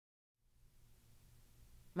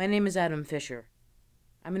My name is Adam Fisher.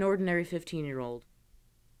 I'm an ordinary 15-year-old.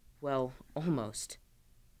 Well, almost.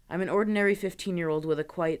 I'm an ordinary 15-year-old with a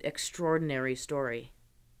quite extraordinary story.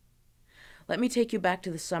 Let me take you back to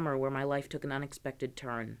the summer where my life took an unexpected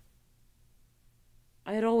turn.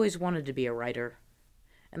 I had always wanted to be a writer,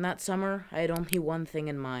 and that summer I had only one thing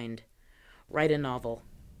in mind: write a novel.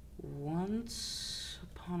 Once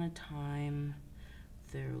upon a time,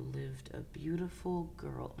 there lived a beautiful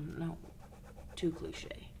girl. No, too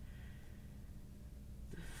cliche.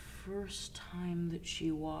 The first time that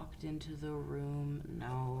she walked into the room,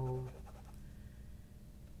 no.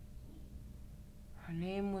 Her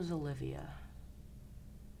name was Olivia.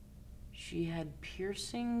 She had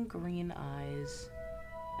piercing green eyes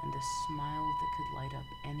and a smile that could light up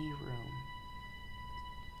any room.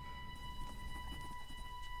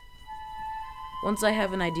 Once I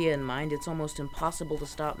have an idea in mind, it's almost impossible to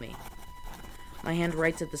stop me. My hand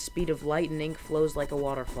writes at the speed of light and ink flows like a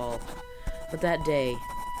waterfall. But that day,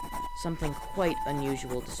 something quite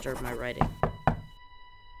unusual disturbed my writing.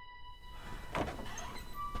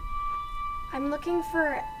 I'm looking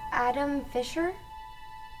for Adam Fisher.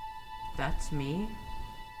 That's me?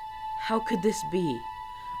 How could this be?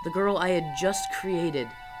 The girl I had just created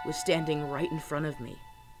was standing right in front of me.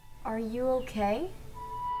 Are you okay?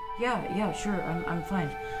 Yeah, sure, I'm fine.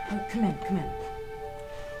 Come in.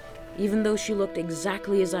 Even though she looked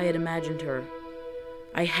exactly as I had imagined her,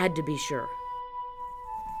 I had to be sure.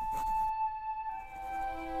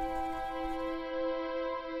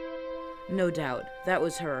 No doubt, that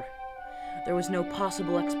was her. There was no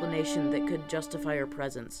possible explanation that could justify her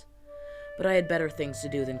presence, but I had better things to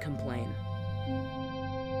do than complain.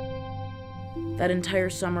 That entire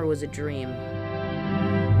summer was a dream.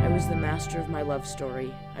 I was the master of my love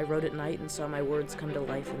story. I wrote at night and saw my words come to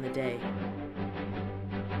life in the day.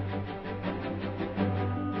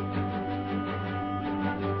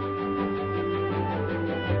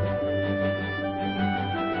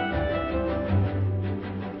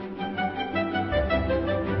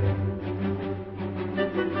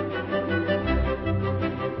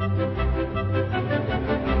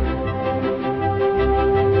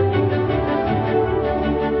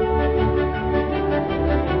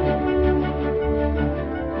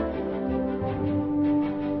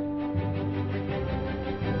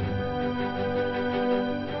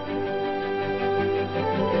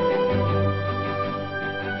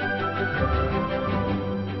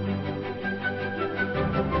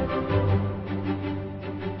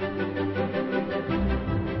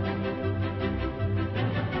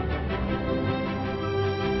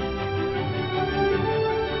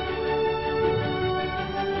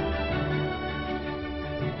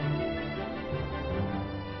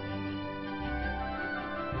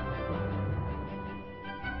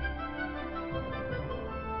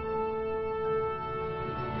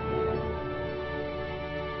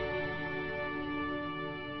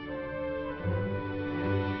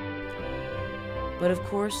 But of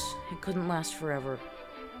course, it couldn't last forever.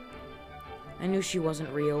 I knew she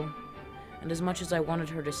wasn't real, and as much as I wanted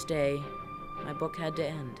her to stay, my book had to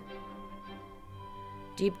end.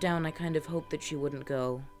 Deep down, I kind of hoped that she wouldn't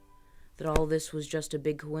go, that all this was just a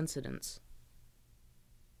big coincidence.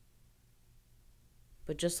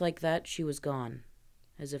 But just like that, she was gone,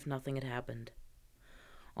 as if nothing had happened.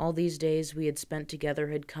 All these days we had spent together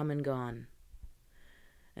had come and gone,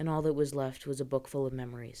 and all that was left was a book full of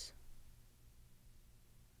memories.